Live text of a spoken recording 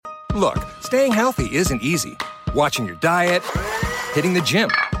Look, staying healthy isn't easy. Watching your diet, hitting the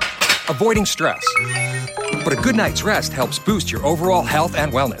gym, avoiding stress. But a good night's rest helps boost your overall health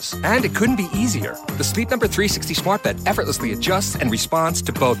and wellness. And it couldn't be easier. The Sleep Number 360 smart bed effortlessly adjusts and responds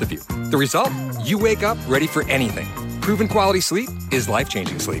to both of you. The result? You wake up ready for anything. Proven quality sleep is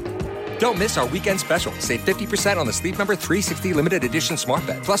life-changing sleep. Don't miss our weekend special. Save 50% on the Sleep Number 360 limited edition smart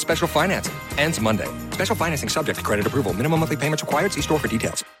bed, plus special financing. Ends Monday. Special financing subject to credit approval. Minimum monthly payments required. See store for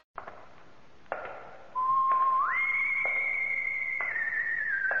details.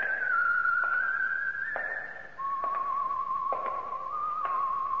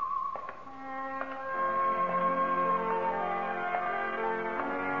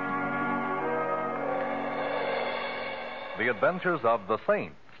 The Adventures of the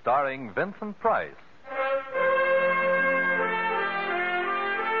Saint, starring Vincent Price.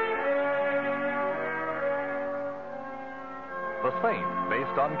 The Saint,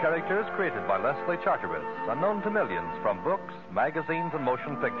 based on characters created by Leslie Charteris, unknown to millions from books, magazines, and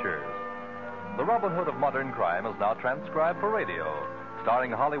motion pictures. The Robin Hood of modern crime is now transcribed for radio,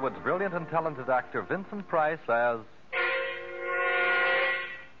 starring Hollywood's brilliant and talented actor Vincent Price as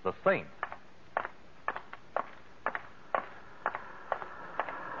the Saint.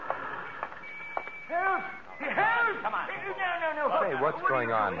 Hey, what's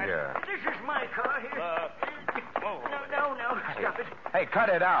going on here? This is my car here. No, stop it. Hey, cut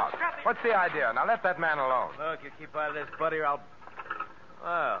it out. Stop it. What's the idea? Now let that man alone. Look, you keep out of this, buddy, or I'll...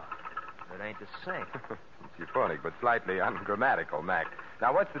 Well, it ain't the same. It's euphonic, but slightly ungrammatical, Mac.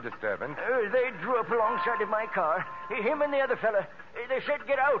 Now, what's the disturbance? They drew up alongside of my car. Him and the other fella. They said,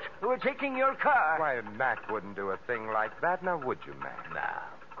 get out. We're taking your car. Why, Mac wouldn't do a thing like that, now would you, Mac?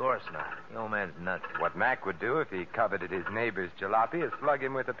 Nah, of course not. The old man's nuts. What Mac would do if he coveted his neighbor's jalopy is slug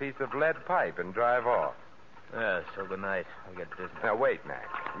him with a piece of lead pipe and drive off. Yeah, so good night. I got business. Now, wait, Mac.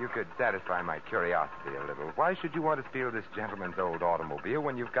 You could satisfy my curiosity a little. Why should you want to steal this gentleman's old automobile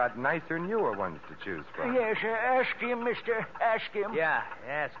when you've got nicer, newer ones to choose from? Yes, ask him, mister. Ask him. Yeah,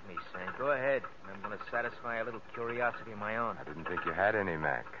 ask me, Saint. Go ahead. I'm going to satisfy a little curiosity of my own. I didn't think you had any,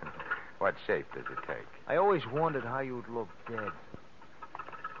 Mac. What shape does it take? I always wondered how you'd look dead.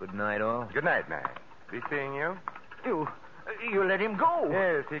 Good night, all. Good night, Mac. Be seeing you? You let him go.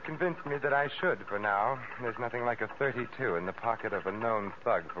 Yes, he convinced me that I should for now. There's nothing like a 32 in the pocket of a known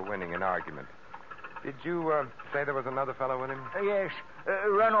thug for winning an argument. Did you say there was another fellow with him? Yes.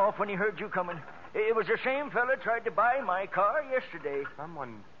 Run off when he heard you coming. It was the same fella tried to buy my car yesterday.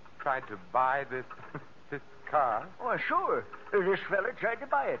 Someone tried to buy this car? Oh, sure. This fella tried to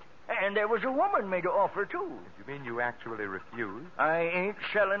buy it. And there was a woman made an offer, too. You mean you actually refused? I ain't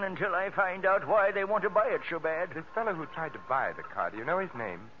selling until I find out why they want to buy it so bad. This fellow who tried to buy the car, do you know his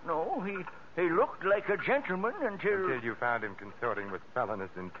name? No, he looked like a gentleman until you found him consorting with felonious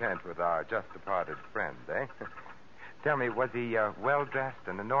intent with our just-departed friend, eh? Tell me, was he well-dressed,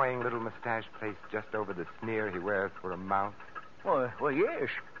 an annoying little mustache placed just over the sneer he wears for a mouth? Well, yes.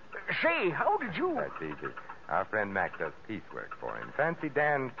 Say, how did you... That's easy. Our friend Mac does piecework for him. Fancy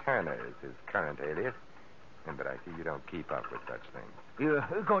Dan Turner is his current alias. But I see you don't keep up with such things.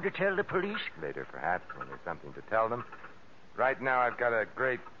 You're going to tell the police? Later, perhaps, when there's something to tell them. Right now, I've got a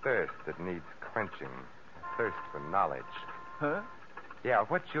great thirst that needs quenching. A thirst for knowledge. Huh? Yeah,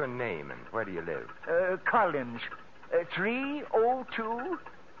 what's your name and where do you live? Collins. 302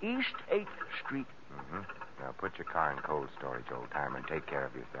 East 8th Street. Mm-hmm. Now, put your car in cold storage, old-timer, and take care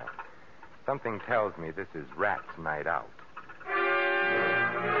of yourself. Something tells me this is Rat's night out.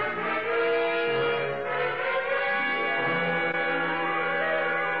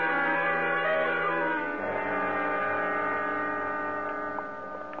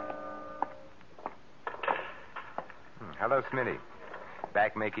 Hello, Smitty.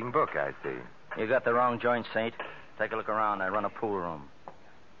 Back making book, I see. You got the wrong joint, Saint. Take a look around. I run a pool room.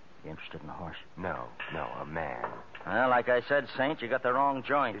 You interested in the horse? No, a man. Well, like I said, Saint, you got the wrong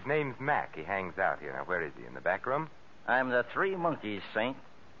joint. His name's Mac. He hangs out here. Now, where is he? In the back room? I'm the three monkeys, Saint.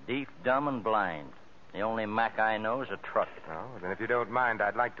 Deaf, dumb, and blind. The only Mac I know is a truck. Oh, then if you don't mind,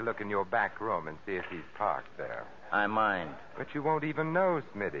 I'd like to look in your back room and see if he's parked there. I mind. But you won't even know,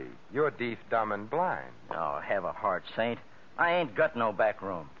 Smitty. You're deaf, dumb, and blind. Oh, have a heart, Saint. I ain't got no back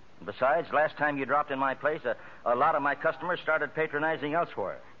room. Besides, last time you dropped in my place, a lot of my customers started patronizing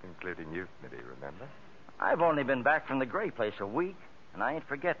elsewhere. Including you, Smitty, remember? I've only been back from the Gray place a week, and I ain't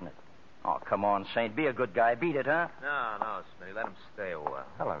forgetting it. Oh, come on, Saint. Be a good guy. Beat it, huh? No, Smitty. Let him stay a while.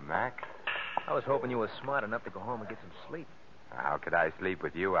 Hello, Mac. I was hoping you were smart enough to go home and get some sleep. How could I sleep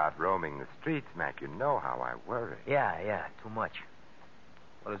with you out roaming the streets, Mac? You know how I worry. Yeah, too much.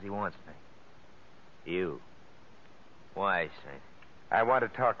 What does he want, Smitty? You. Why, Saint? I want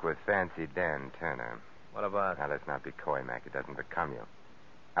to talk with Fancy Dan Turner. What about? Now, let's not be coy, Mac. It doesn't become you.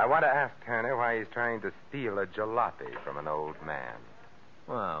 I want to ask Turner why he's trying to steal a jalopy from an old man.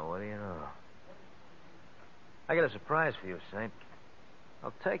 Well, what do you know? I got a surprise for you, Saint.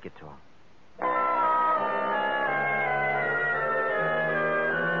 I'll take it to him.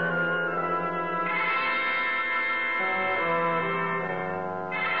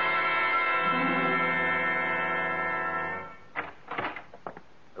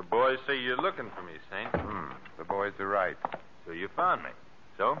 The boys say you're looking for me, Saint. The boys are right. So you found me.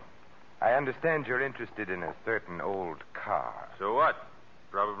 So? I understand you're interested in a certain old car. So what?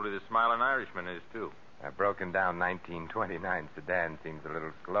 Probably the Smiling Irishman is, too. A broken down 1929 sedan seems a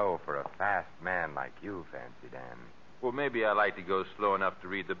little slow for a fast man like you, Fancy Dan. Well, maybe I like to go slow enough to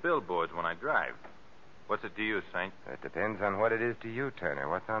read the billboards when I drive. What's it to you, Saint? It depends on what it is to you, Turner.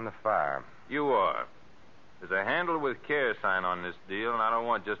 What's on the fire? You are. There's a handle with care sign on this deal, and I don't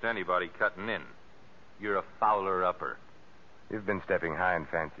want just anybody cutting in. You're a fowler-upper. You've been stepping high and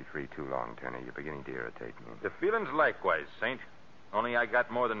fancy-free too long, Turner. You're beginning to irritate me. The feeling's likewise, Saint. Only I got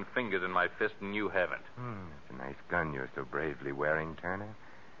more than fingers in my fist, and you haven't. It's a nice gun you're so bravely wearing, Turner.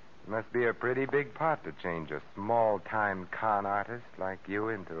 It must be a pretty big pot to change a small-time con artist like you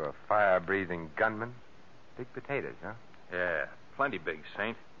into a fire-breathing gunman. Big potatoes, huh? Yeah, plenty big,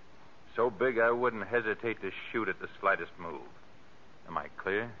 Saint. So big I wouldn't hesitate to shoot at the slightest move. Am I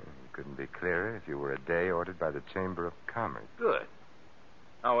clear? You couldn't be clearer if you were a day ordered by the Chamber of Commerce. Good.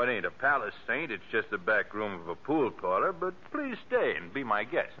 Oh, it ain't a palace, Saint. It's just the back room of a pool parlor, but please stay and be my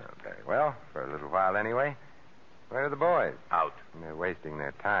guest. Oh, very well, for a little while anyway. Where are the boys? Out. They're wasting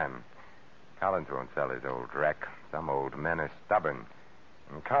their time. Collins won't sell his old wreck. Some old men are stubborn.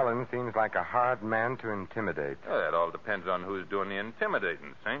 And Collins seems like a hard man to intimidate. Well, that all depends on who's doing the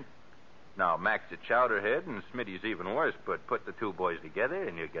intimidating, Saint. Now, Mac's a chowderhead, and Smitty's even worse, but put the two boys together,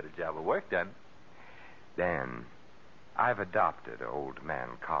 and you'll get a job of work done. Dan, I've adopted old man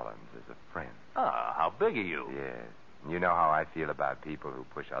Collins as a friend. Ah, how big are you? Yes. You know how I feel about people who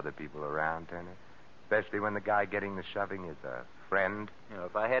push other people around, Turner? Especially when the guy getting the shoving is a friend. You know,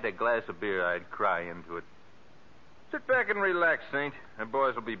 if I had a glass of beer, I'd cry into it. Sit back and relax, Saint. The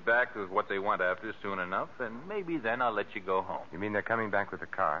boys will be back with what they want after soon enough, and maybe then I'll let you go home. You mean they're coming back with a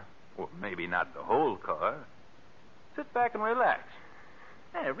car? Well, maybe not the whole car. Sit back and relax.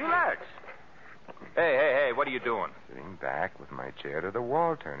 Hey, relax. Hey, what are you doing? Sitting back with my chair to the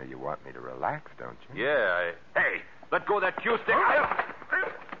wall, Turner. You want me to relax, don't you? Yeah, Hey, let go of that cue stick.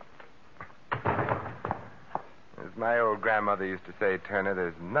 As my old grandmother used to say, Turner,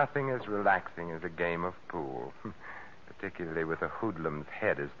 there's nothing as relaxing as a game of pool. Particularly with a hoodlum's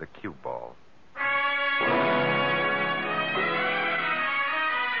head as the cue ball.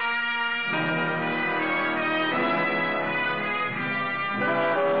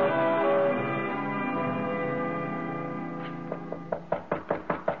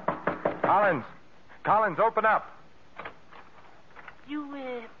 Collins, open up. You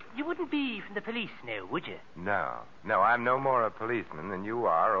wouldn't be from the police now, would you? No, I'm no more a policeman than you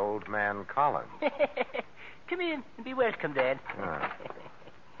are, old man Collins. Come in and be welcome, Dad.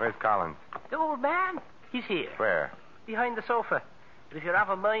 Where's Collins? The old man, he's here. Where? Behind the sofa. But if you're of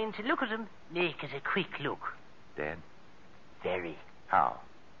a mind to look at him, make it a quick look. Dead? Very. How?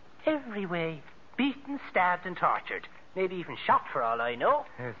 Every way. Beaten, stabbed, and tortured. Maybe even shot for all I know.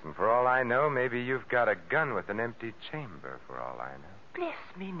 Yes, and for all I know, maybe you've got a gun with an empty chamber, for all I know.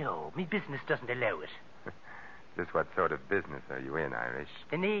 Bless me, no. Me business doesn't allow it. Just what sort of business are you in, Irish?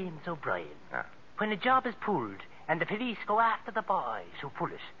 The name's O'Brien. Ah. When a job is pulled and the police go after the boys who pull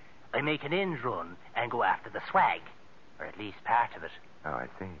it, I make an end run and go after the swag. Or at least part of it. Oh, I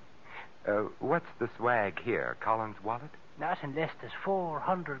see. What's the swag here? Collins' wallet? Not unless there's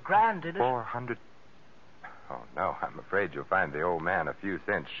 400 grand in it. 400? Oh, no, I'm afraid you'll find the old man a few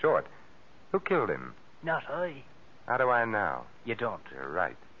cents short. Who killed him? Not I. How do I know? You don't. You're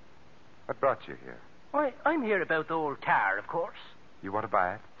right. What brought you here? Why, I'm here about the old car, of course. You want to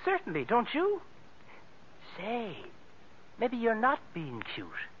buy it? Certainly, don't you? Say, maybe you're not being cute.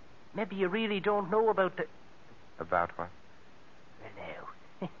 Maybe you really don't know about the... About what? Well,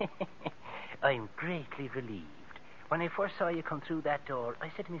 now, I'm greatly relieved. When I first saw you come through that door, I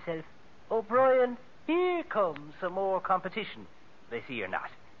said to myself, O'Brien, here comes some more competition. But I see you're not.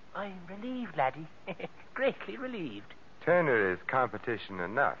 I'm relieved, laddie. Greatly relieved. Turner is competition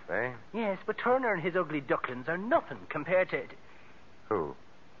enough, eh? Yes, but Turner and his ugly ducklings are nothing compared to... Who?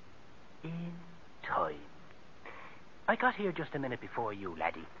 In time. I got here just a minute before you,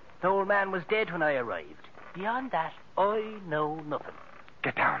 laddie. The old man was dead when I arrived. Beyond that, I know nothing.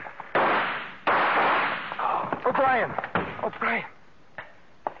 Get down. Oh, O'Brien!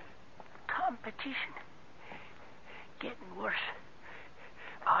 competition. Getting worse.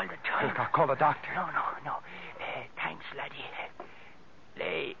 All the time. Look, I'll call the doctor. No. Thanks, laddie.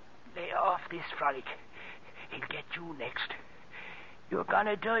 Lay off this frolic. He'll get you next. You're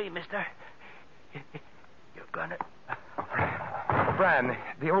gonna die, mister. You're gonna... O'Brien,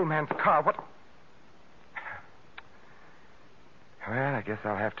 the old man's car, what... Well, I guess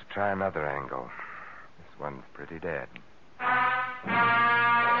I'll have to try another angle. This one's pretty dead.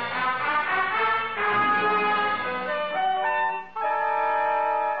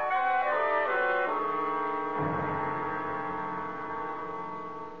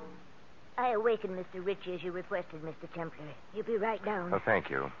 I awakened Mr. Ritchie as you requested, Mr. Templar. He'll be right down. Oh, thank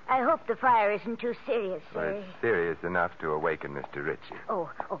you. I hope the fire isn't too serious, Well, sir. it's serious enough to awaken Mr. Ritchie. Oh,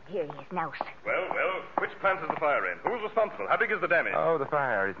 here he is now, sir. Well, which plant is the fire in? Who's responsible? How big is the damage? Oh, the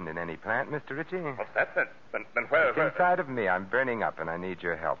fire isn't in any plant, Mr. Ritchie. What's that? Then where... It's inside of me. I'm burning up, and I need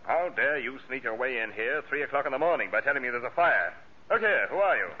your help. How dare you sneak your way in here 3 o'clock in the morning by telling me there's a fire? Look here, who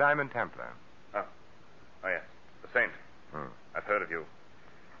are you? Simon Templar. Oh, yes, the Saint. I've heard of you.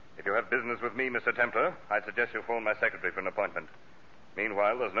 If you have business with me, Mr. Templar, I'd suggest you phone my secretary for an appointment.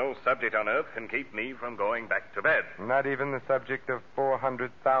 Meanwhile, there's no subject on earth can keep me from going back to bed. Not even the subject of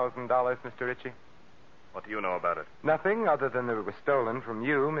 $400,000, Mr. Ritchie? What do you know about it? Nothing other than that it was stolen from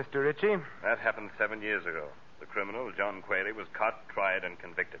you, Mr. Ritchie. That happened 7 years ago. The criminal, John Qualey, was caught, tried, and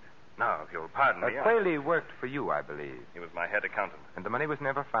convicted. Now, if you'll pardon me... Qualey worked for you, I believe. He was my head accountant. And the money was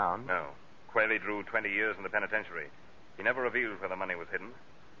never found? No. Qualey drew 20 years in the penitentiary. He never revealed where the money was hidden.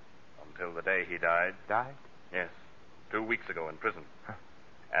 Until the day he died. Died? Yes. 2 weeks ago in prison. Huh.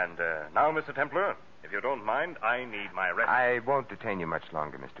 And now, Mr. Templar, if you don't mind, I need my rest. I won't detain you much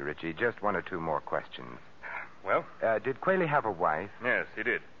longer, Mr. Ritchie. Just 1 or 2 more questions. Well? Did Qualey have a wife? Yes, he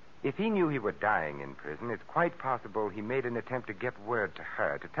did. If he knew he were dying in prison, it's quite possible he made an attempt to get word to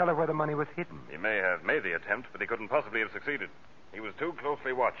her, to tell her where the money was hidden. He may have made the attempt, but he couldn't possibly have succeeded. He was too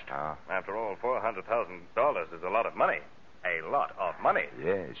closely watched. Oh. After all, $400,000 is a lot of money. A lot of money.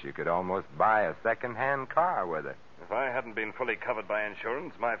 Yes, you could almost buy a second-hand car with it. If I hadn't been fully covered by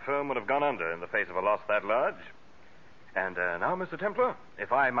insurance, my firm would have gone under in the face of a loss that large. And now, Mr. Templar,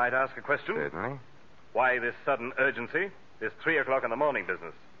 if I might ask a question. Certainly. Why this sudden urgency, this 3 o'clock in the morning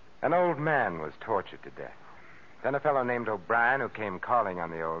business? An old man was tortured to death. Then a fellow named O'Brien, who came calling on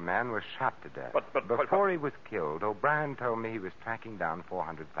the old man, was shot to death. But before he was killed, O'Brien told me he was tracking down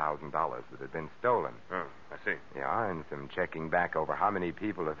 $400,000 that had been stolen. Oh, I see. Yeah, and some checking back over how many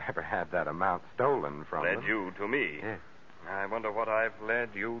people have ever had that amount stolen from them. Led you to me. Yes. I wonder what I've led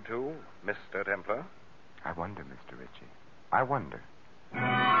you to, Mr. Templar. I wonder, Mr. Ritchie. I wonder.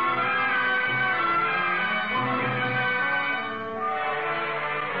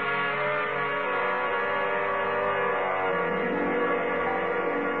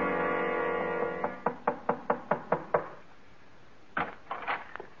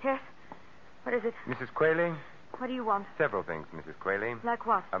 Yes? What is it? Mrs. Qualey? What do you want? Several things, Mrs. Qualey. Like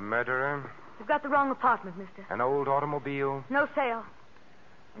what? A murderer. You've got the wrong apartment, mister. An old automobile. No sale.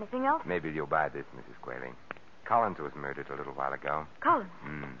 Anything else? Maybe you'll buy this, Mrs. Qualey. Collins was murdered a little while ago. Collins?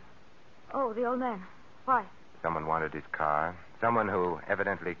 Oh, the old man. Why? Someone wanted his car. Someone who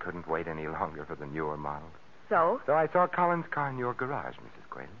evidently couldn't wait any longer for the newer model. So? So I saw Collins' car in your garage, Mrs.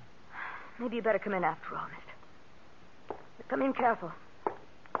 Qualey. Maybe you better come in after all, mister. But come in careful.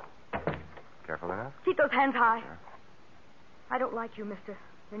 Careful enough? Keep those hands high. Sure. I don't like you, mister.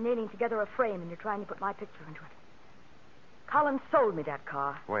 You're nailing together a frame and you're trying to put my picture into it. Collins sold me that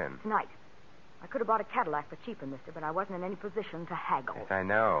car. When? Tonight. I could have bought a Cadillac for cheaper, mister, but I wasn't in any position to haggle. Yes, I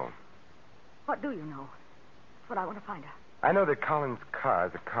know. What do you know? That's what I want to find out. I know that Collins' car,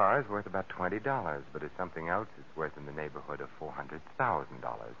 the car, is worth about $20, but if something else is worth in the neighborhood of $400,000.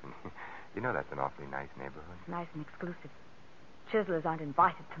 And you know that's an awfully nice neighborhood. Nice and exclusive. Chiselers aren't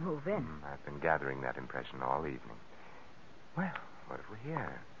invited to move in. I've been gathering that impression all evening. Well, what have we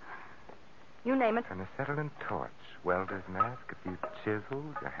here? You name it. An acetylene torch, welder's mask, a few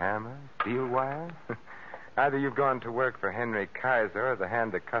chisels, a hammer, steel wire. Either you've gone to work for Henry Kaiser, or the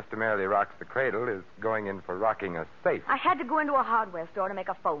hand that customarily rocks the cradle is going in for rocking a safe. I had to go into a hardware store to make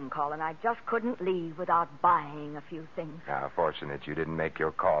a phone call, and I just couldn't leave without buying a few things. How fortunate you didn't make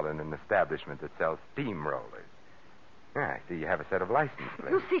your call in an establishment that sells steamrollers. Yeah, I see you have a set of license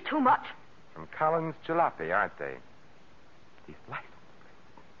plates. You see too much. From Collins Jalopy, aren't they? These license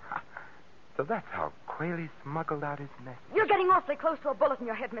plates. So that's how Qualey smuggled out his message. You're getting awfully close to a bullet in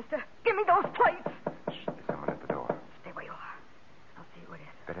your head, mister. Give me those plates. Shh, there's someone at the door. Stay where you are. I'll see who it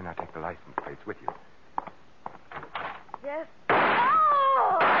is. Better not take the license plates with you. Yes?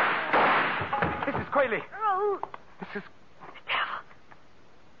 Oh! Mrs. Qualey! Oh! This is... The devil.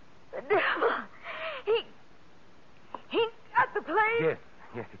 The devil.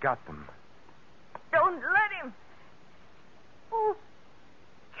 Yes, he got them. Don't let him. Oh,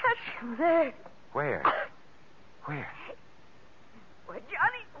 catch him there. Where? Where? Where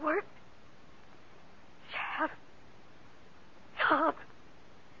Johnny worked. Shaft. Top.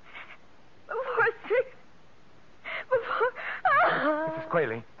 Before 6. Before... Mrs.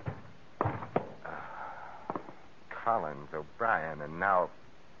 Quayle. Collins, O'Brien, and now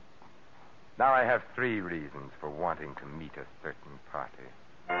I have 3 reasons for wanting to meet a certain party.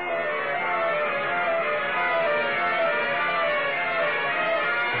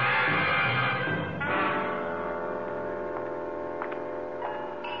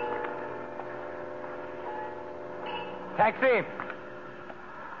 Taxi!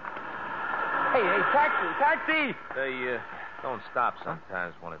 Hey, taxi! They don't stop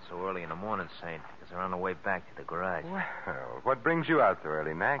sometimes when it's so early in the morning, Saint, because they're on the way back to the garage. Well, what brings you out so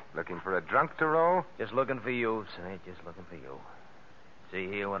early, Mac? Looking for a drunk to roll? Just looking for you, Saint, just looking for you. See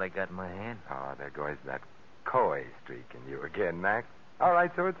here what I got in my hand? Oh, there goes that coy streak in you again, Mac. All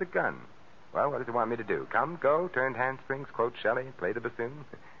right, so it's a gun. Well, what does it want me to do? Come, go, turned handsprings, quote Shelley, play the bassoon?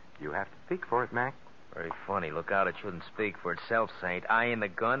 You have to speak for it, Mac. Very funny. Look out, it shouldn't speak for itself, Saint. I and the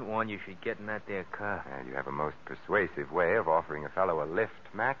gun, one you should get in that there car. You have a most persuasive way of offering a fellow a lift,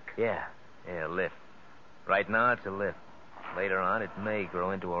 Mac. Yeah, a lift. Right now, it's a lift. Later on, it may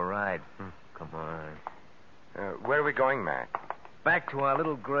grow into a ride. Come on. Where are we going, Mac? Back to our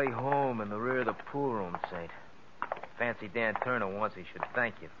little gray home in the rear of the pool room, Saint. Fancy Dan Turner wants he should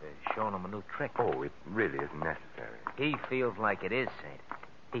thank you for showing him a new trick. Oh, it really isn't necessary. He feels like it is, Saint.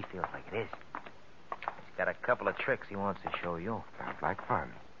 He feels like it is. He's got a couple of tricks he wants to show you. Sounds like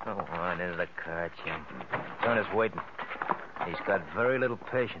fun. Go on into the car, Jim. Turner's waiting. He's got very little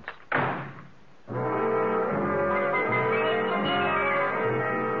patience.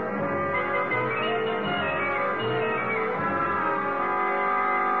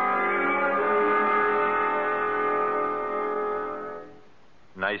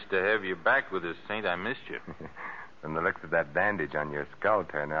 Nice to have you back with us, Saint. I missed you. From the looks of that bandage on your skull,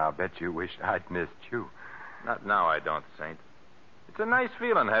 Turner, I'll bet you wish I'd missed you. Not now, I don't, Saint. It's a nice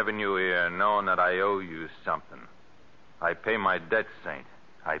feeling having you here, knowing that I owe you something. I pay my debts, Saint.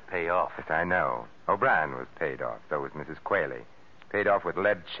 I pay off. Yes, I know. O'Brien was paid off. So was Mrs. Quayle. Paid off with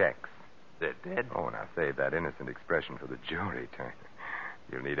lead checks. They're dead? Oh, now save that innocent expression for the jury, Turner.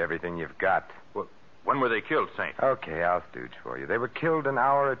 You'll need everything you've got. Well, when were they killed, Saint? Okay, I'll stooge for you. They were killed an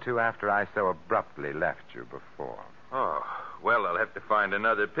hour or 2 after I so abruptly left you before. Oh, well, I'll have to find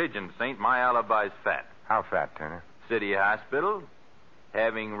another pigeon, Saint. My alibi's fat. How fat, Turner? City Hospital.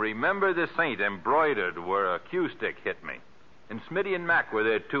 Having Remember the Saint embroidered where a cue stick hit me. And Smitty and Mac were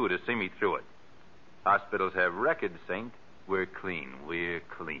there, too, to see me through it. Hospitals have records, Saint. We're clean. We're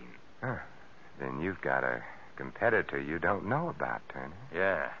clean. Huh. Then you've got a competitor you don't know about, Turner.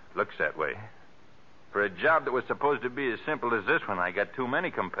 Yeah, looks that way. For a job that was supposed to be as simple as this one, I got too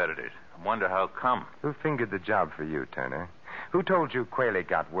many competitors. I wonder how come. Who fingered the job for you, Turner? Who told you Quayle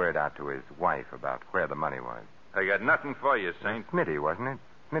got word out to his wife about where the money was? I got nothing for you, Saint. Smitty, wasn't it?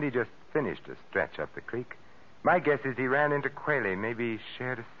 Smitty just finished a stretch up the creek. My guess is he ran into Quayle, maybe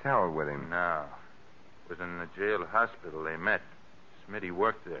shared a cell with him. No. It was in the jail hospital they met. Smitty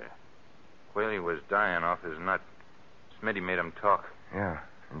worked there. Quayle was dying off his nut. Smitty made him talk. Yeah.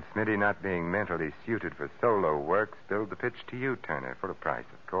 And Smitty, not being mentally suited for solo work, spilled the pitch to you, Turner, for a price,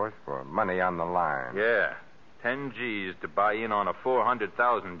 of course, for money on the line. Yeah, 10 G's to buy in on a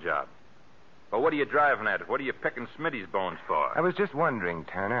 400,000 job. Well, what are you driving at? What are you picking Smitty's bones for? I was just wondering,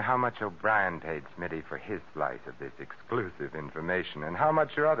 Turner, how much O'Brien paid Smitty for his slice of this exclusive information, and how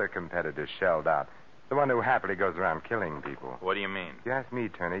much your other competitors shelled out. The one who happily goes around killing people. What do you mean? If you ask me,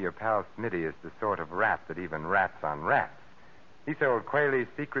 Turner, your pal Smitty is the sort of rat that even rats on rats. He sold Quayle's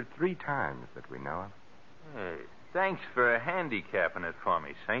secret 3 times that we know of. Hey, thanks for handicapping it for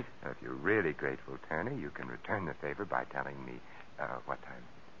me, Saint. If you're really grateful, Turner, you can return the favor by telling me what time.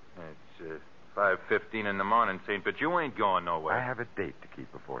 It's 5:15 in the morning, Saint, but you ain't going nowhere. I have a date to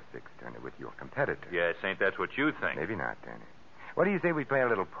keep before 6, Turner, with your competitor. Yeah, Saint, that's what you think. Maybe not, Turner. What do you say we play a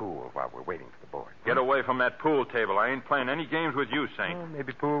little pool while we're waiting for the board? Get away from that pool table. I ain't playing any games with you, Saint. Well,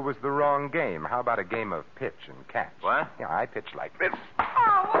 maybe pool was the wrong game. How about a game of pitch and catch? What? Yeah, I pitch like this.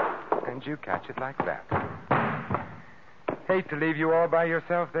 And you catch it like that. Hate to leave you all by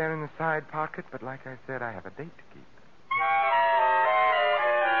yourself there in the side pocket, but like I said, I have a date to keep.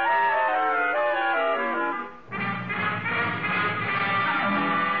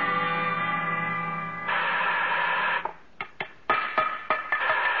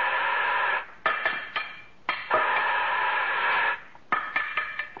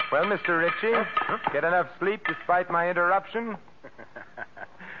 Well, Mr. Ritchie, get enough sleep despite my interruption?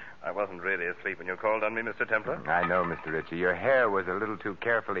 I wasn't really asleep when you called on me, Mr. Templar. I know, Mr. Ritchie. Your hair was a little too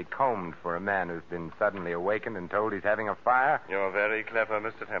carefully combed for a man who's been suddenly awakened and told he's having a fire. You're very clever,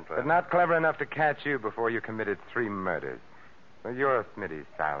 Mr. Templar. But not clever enough to catch you before you committed 3 murders. Well, you're Smitty's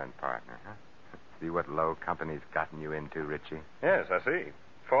silent partner, huh? See what low company's gotten you into, Ritchie? Yes, I see.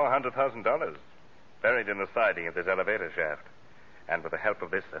 $400,000. Buried in the siding of this elevator shaft. And with the help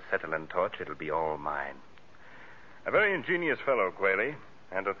of this acetylene torch, it'll be all mine. A very ingenious fellow, Quayle.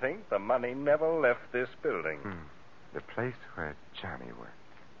 And to think the money never left this building. The place where Johnny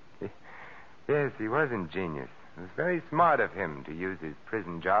worked. Yes, he was ingenious. It was very smart of him to use his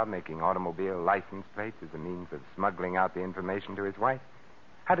prison job making automobile license plates as a means of smuggling out the information to his wife.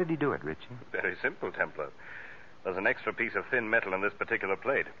 How did he do it, Ritchie? Very simple, Templar. There's an extra piece of thin metal in this particular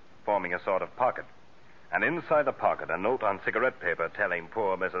plate, forming a sort of pocket. And inside the pocket, a note on cigarette paper telling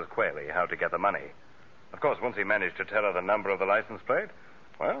poor Mrs. Quayle how to get the money. Of course, once he managed to tell her the number of the license plate,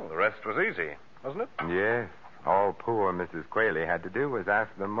 well, the rest was easy, wasn't it? Yes. All poor Mrs. Quayle had to do was ask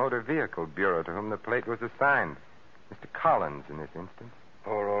the Motor Vehicle Bureau to whom the plate was assigned. Mr. Collins, in this instance.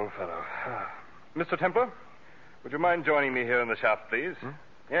 Poor old fellow. Mr. Templar, would you mind joining me here in the shop, please?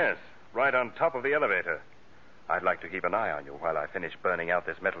 Yes, right on top of the elevator. I'd like to keep an eye on you while I finish burning out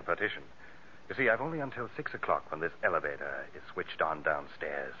this metal partition. You see, I've only until 6 o'clock when this elevator is switched on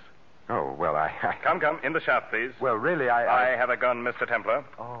downstairs. Oh, well, I... Come, in the shop, please. Well, really, I have a gun, Mr. Templar.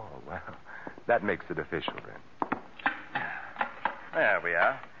 Oh, well, that makes it official, then. There we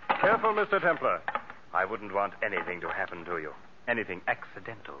are. Careful, Mr. Templar. I wouldn't want anything to happen to you. Anything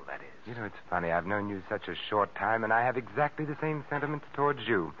accidental, that is. You know, it's funny. I've known you such a short time, and I have exactly the same sentiments towards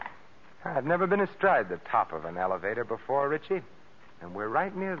you. I've never been astride the top of an elevator before, Ritchie. And we're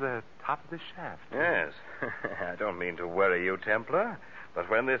right near the top of the shaft. Yes. I don't mean to worry you, Templar, but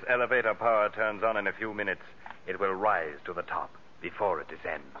when this elevator power turns on in a few minutes, it will rise to the top before it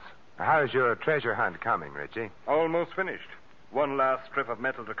descends. How's your treasure hunt coming, Ritchie? Almost finished. One last strip of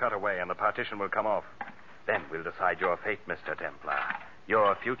metal to cut away, and the partition will come off. Then we'll decide your fate, Mr. Templar.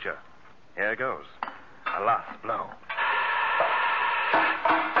 Your future. Here goes. A last blow.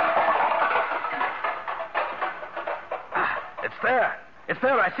 It's there. It's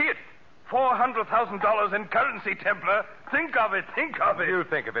there. I see it. $400,000 in currency, Templar. Think of it. Think of it. You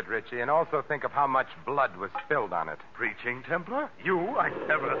think of it, Ritchie, and also think of how much blood was spilled on it. Preaching, Templar? You? I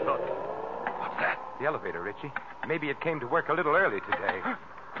never thought. What's that? The elevator, Ritchie. Maybe it came to work a little early today.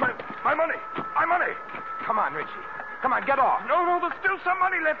 My money. My money. Come on, Ritchie. Come on, get off. No, there's still some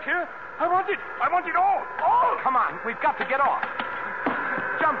money left here. I want it. I want it all. All. Come on, we've got to get off.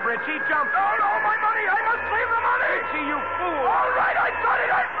 Jump, Ritchie, jump. No, my money. I must save the money. Ritchie, you fool. All right, I got it.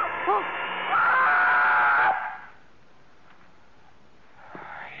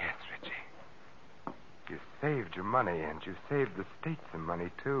 Yes, Ritchie. You saved your money, and you saved the state some money,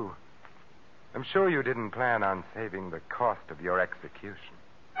 too. I'm sure you didn't plan on saving the cost of your execution.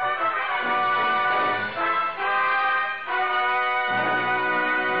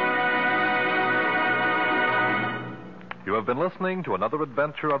 You have been listening to another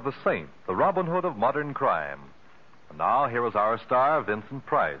adventure of the Saint, the Robin Hood of modern crime. And now, here is our star, Vincent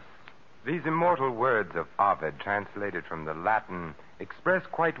Price. These immortal words of Ovid, translated from the Latin, express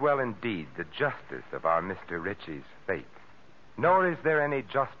quite well indeed the justice of our Mr. Ritchie's fate. Nor is there any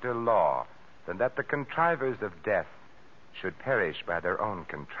juster law than that the contrivers of death should perish by their own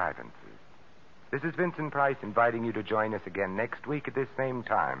contrivances. This is Vincent Price inviting you to join us again next week at this same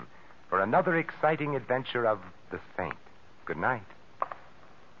time for another exciting adventure of the Saint. Good night.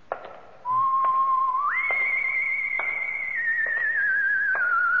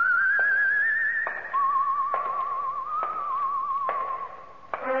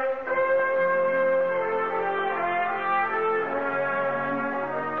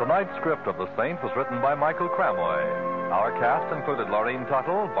 Tonight's script of The Saint was written by Michael Cramoy. Our cast included Laureen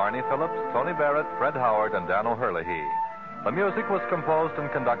Tuttle, Barney Phillips, Tony Barrett, Fred Howard, and Dan O'Herlihy. The music was composed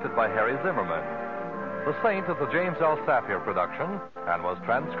and conducted by Harry Zimmerman. The Saint is a James L. Safier production and was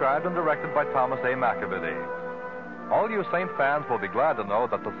transcribed and directed by Thomas A. McAvity. All you Saint fans will be glad to know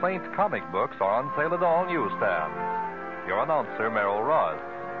that the Saint comic books are on sale at all newsstands. Your announcer, Merrill Ross.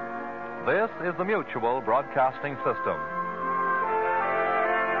 This is the Mutual Broadcasting System.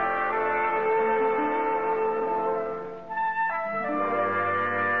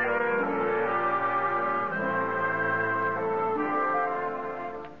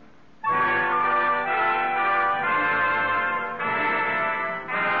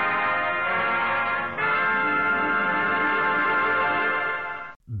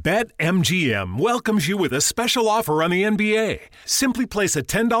 BetMGM welcomes you with a special offer on the NBA. Simply place a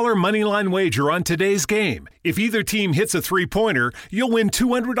 $10 moneyline wager on today's game. If either team hits a three-pointer, you'll win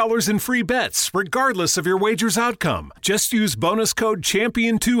 $200 in free bets, regardless of your wager's outcome. Just use bonus code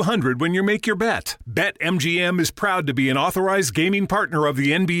CHAMPION200 when you make your bet. BetMGM is proud to be an authorized gaming partner of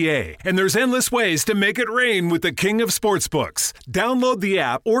the NBA, and there's endless ways to make it rain with the king of sportsbooks. Download the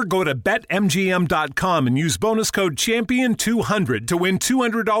app or go to BetMGM.com and use bonus code CHAMPION200 to win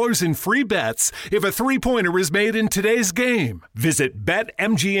 $200 in free bets if a three-pointer is made in today's game. Visit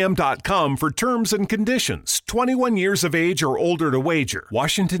BetMGM.com for terms and conditions. 21 years of age or older to wager.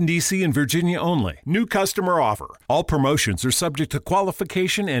 Washington, D.C. and Virginia only. New customer offer. All promotions are subject to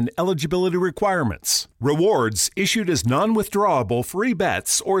qualification and eligibility requirements. Rewards issued as non-withdrawable free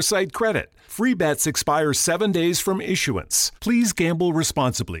bets or site credit. Free bets expire 7 days from issuance. Please gamble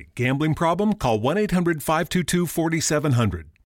responsibly. Gambling problem? Call 1-800-522-4700.